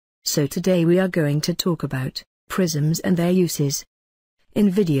So today we are going to talk about prisms and their uses. In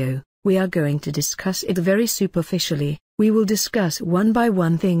video, we are going to discuss it very superficially. We will discuss one by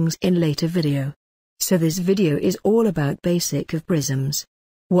one things in later video. So this video is all about basic of prisms.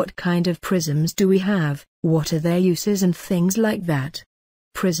 What kind of prisms do we have, what are their uses and things like that.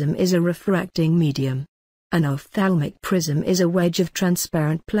 Prism is a refracting medium. An ophthalmic prism is a wedge of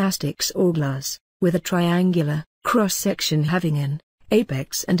transparent plastics or glass, with a triangular cross-section having an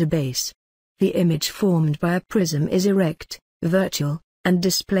apex and a base. The image formed by a prism is erect, vertical, and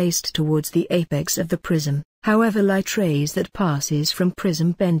displaced towards the apex of the prism. However, light rays that passes from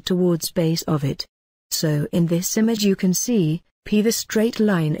prism bend towards base of it. So in this image you can see, P, the straight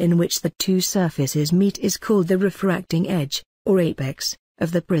line in which the two surfaces meet is called the refracting edge, or apex,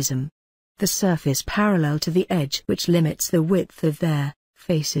 of the prism. The surface parallel to the edge which limits the width of their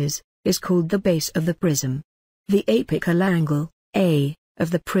faces, is called the base of the prism. The apical angle, A,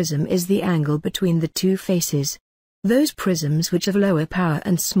 of the prism is the angle between the two faces. Those prisms which have lower power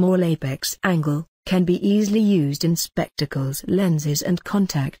and small apex angle, can be easily used in spectacles, lenses and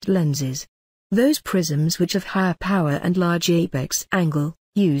contact lenses. Those prisms which have higher power and large apex angle,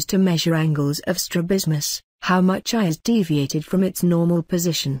 used to measure angles of strabismus, how much eye is deviated from its normal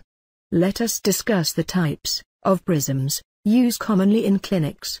position. Let us discuss the types of prisms, used commonly in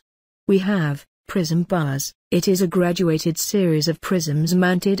clinics. We have prism bars. It is a graduated series of prisms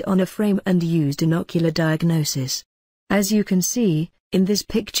mounted on a frame and used in ocular diagnosis. As you can see, in this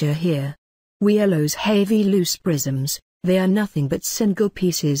picture here, we are those heavy loose prisms. They are nothing but single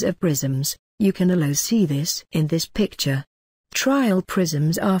pieces of prisms. You can also see this in this picture. Trial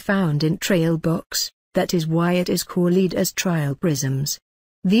prisms are found in trial box, that is why it is called as trial prisms.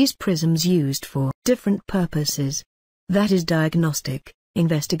 These prisms used for different purposes. That is diagnostic,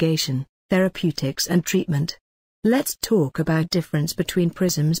 investigation, therapeutics and treatment. Let's talk about difference between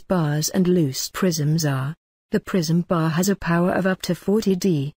prisms bars and loose prisms are. The prism bar has a power of up to 40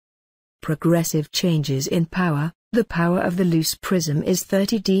 D. Progressive changes in power. The power of the loose prism is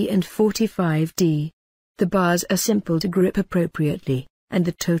 30 D and 45 D. The bars are simple to grip appropriately, and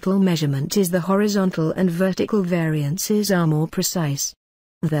the total measurement is the horizontal and vertical variances are more precise.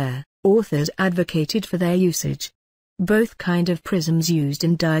 Their authors advocated for their usage. Both kind of prisms used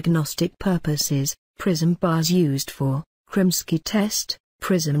in diagnostic purposes, prism bars used for Krimsky test,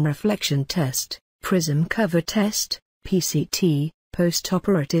 prism reflection test, prism cover test, PCT,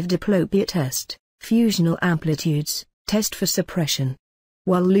 postoperative diplopia test, fusional amplitudes, test for suppression.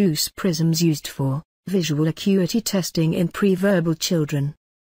 While loose prisms used for visual acuity testing in preverbal children.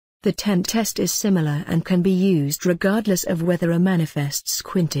 The tent test is similar and can be used regardless of whether a manifest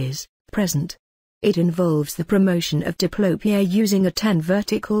squint is present. It involves the promotion of diplopia using a 10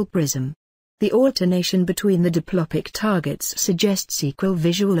 vertical prism. The alternation between the diplopic targets suggests equal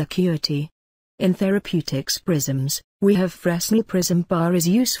visual acuity. In therapeutics prisms, we have Fresnel prism bar is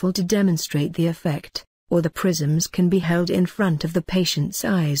useful to demonstrate the effect, or the prisms can be held in front of the patient's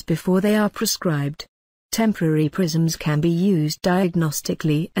eyes before they are prescribed. Temporary prisms can be used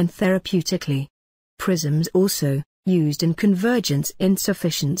diagnostically and therapeutically. Prisms also, used in convergence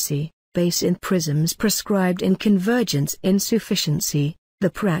insufficiency, base in prisms prescribed in convergence insufficiency. The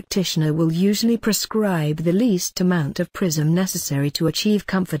practitioner will usually prescribe the least amount of prism necessary to achieve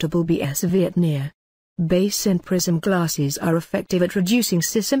comfortable BS Vietnir. Base and prism glasses are effective at reducing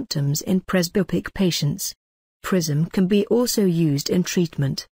symptoms in presbyopic patients. Prism can be also used in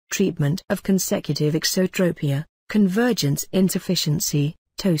treatment of consecutive exotropia, convergence insufficiency,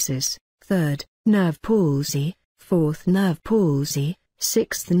 ptosis, third, nerve palsy, fourth nerve palsy,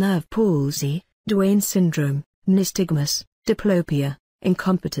 sixth nerve palsy, Duane syndrome, nystagmus, diplopia,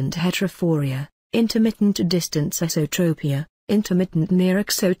 incompetent heterophoria, intermittent distance exotropia, intermittent near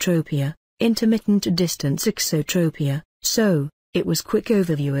exotropia, intermittent distance exotropia. So, it was quick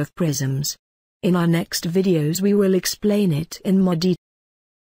overview of prisms. In our next videos we will explain it in more detail.